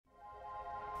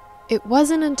It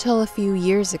wasn't until a few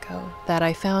years ago that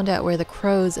I found out where the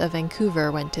crows of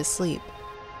Vancouver went to sleep.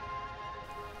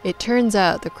 It turns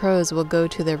out the crows will go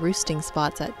to their roosting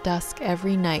spots at dusk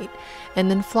every night and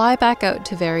then fly back out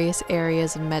to various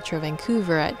areas of Metro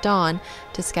Vancouver at dawn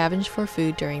to scavenge for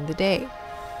food during the day.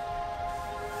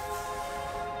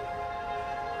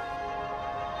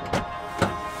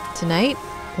 Tonight,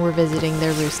 we're visiting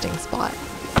their roosting spot.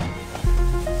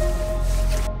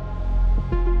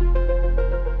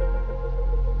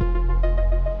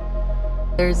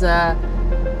 There's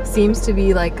seems to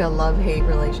be like a love-hate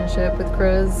relationship with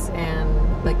crows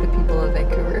and like the people of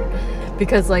Vancouver,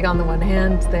 because like on the one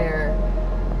hand they're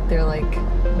like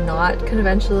not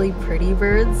conventionally pretty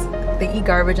birds. They eat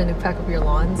garbage and they peck up your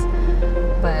lawns,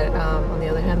 but on the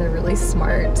other hand they're really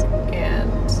smart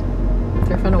and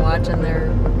they're fun to watch, and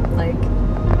they're like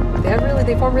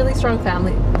they form really strong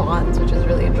family bonds, which is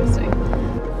really interesting.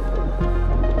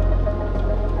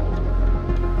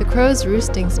 The crow's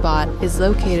roosting spot is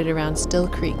located around Still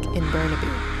Creek in Burnaby,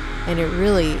 and it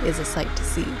really is a sight to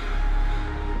see.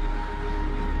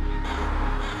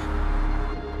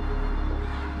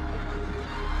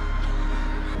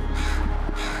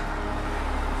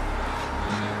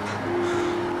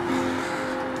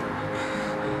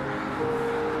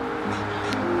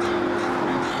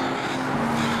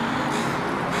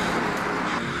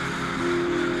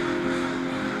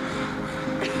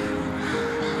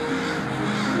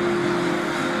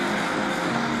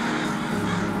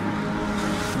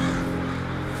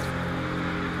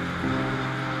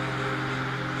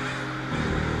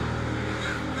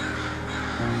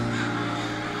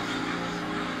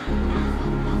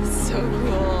 So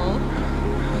cool.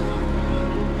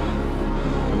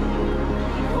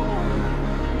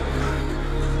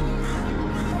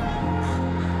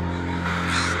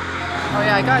 Oh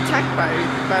yeah, I got attacked by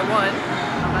one.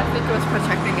 I think it was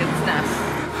protecting its nest.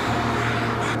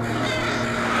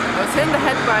 I was hit in the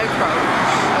head by a crow.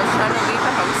 I was trying to leave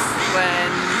the house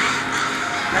when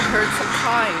I heard some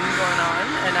cawing going on,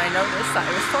 and I noticed that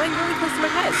it was flying really close to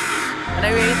my head. And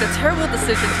I made the terrible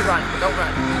decision to run. Don't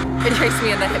run. It chased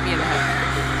me and then hit me in the head.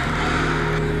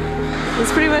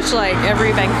 It's pretty much like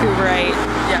every Vancouverite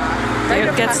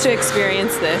gets to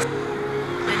experience this.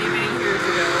 Many years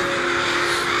ago,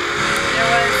 there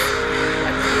was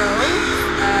a crow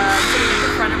sitting in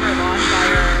the front of our lawn by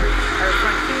our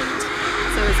front gate.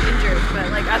 So it was injured,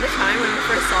 but like at the time when we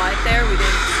first saw it there, we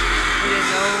didn't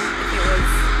know if it was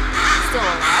still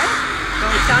alive. But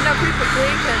we found out pretty quickly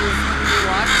because when we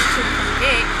walked to the front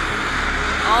gate,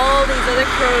 all these other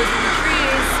crows in the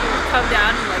trees would come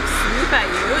down and like swoop at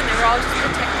you, and they were all just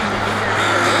protecting the injured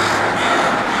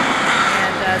crow.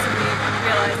 And so we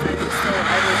realized that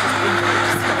I was just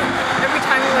injured. So every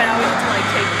time we went out, we had to like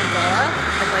take an umbrella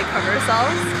and like cover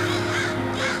ourselves.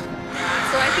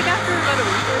 So I think after about a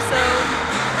week or so,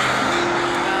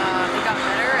 it got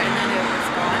better, and then it was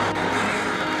gone.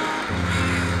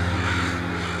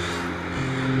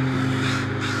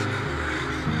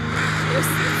 It was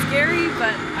scary,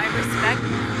 but I respect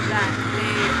that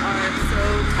they are so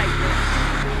tight-knit.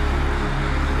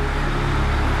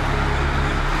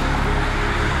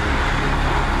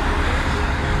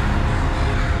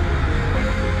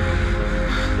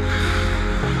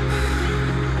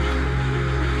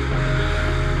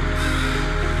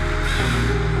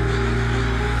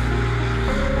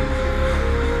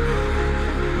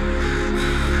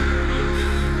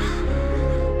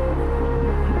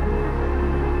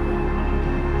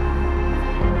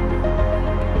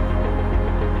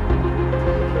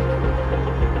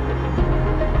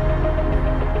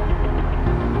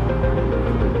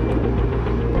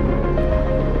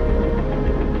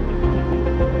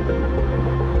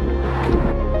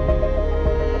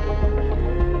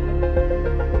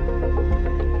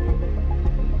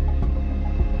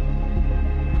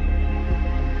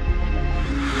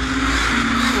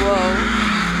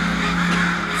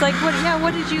 It's like,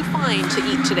 what did you find to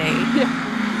eat today? Yeah.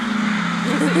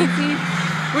 It was easy.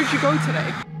 Where'd you go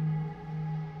today?